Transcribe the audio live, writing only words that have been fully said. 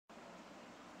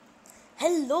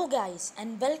Hello guys and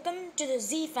welcome to the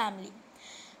ji family.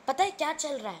 पता है क्या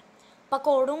चल रहा है?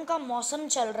 पकौड़ों का मौसम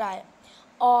चल रहा है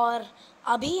और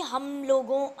अभी हम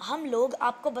लोग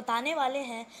आपको बताने वाले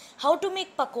हैं how to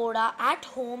make pakora at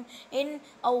home in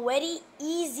a very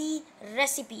easy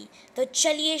recipe. तो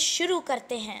चलिए शुरू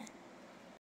करते हैं।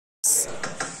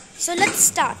 So let's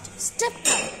start. Step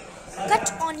 1.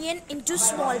 Cut onion into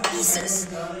small pieces.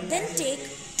 Then take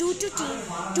 2 to 3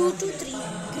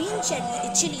 green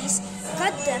chilies,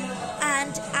 cut them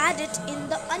and add it in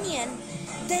the onion.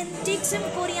 Then take some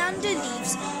coriander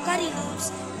leaves, curry leaves,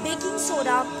 baking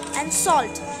soda and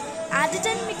salt. Add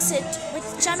it and mix it with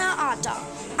chana atta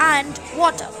and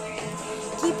water.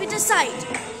 Keep it aside.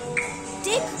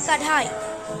 Take kadhai.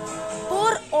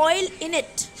 Pour oil in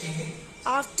it.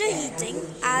 After heating,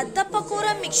 add the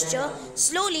pakora mixture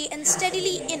slowly and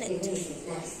steadily in it.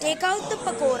 Take out the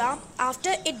pakora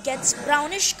after it gets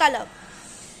brownish color.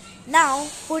 Now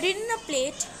put it in a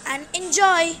plate and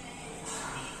enjoy.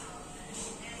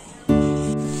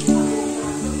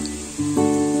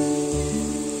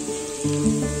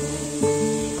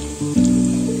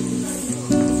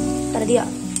 कर दिया।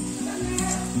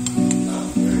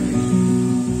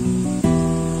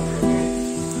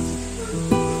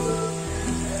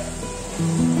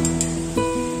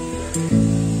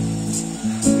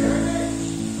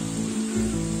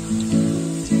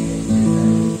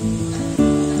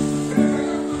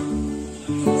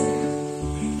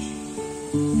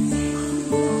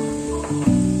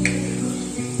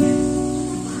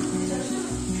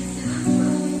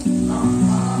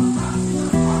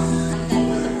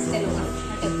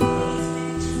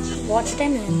 Watch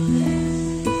time है।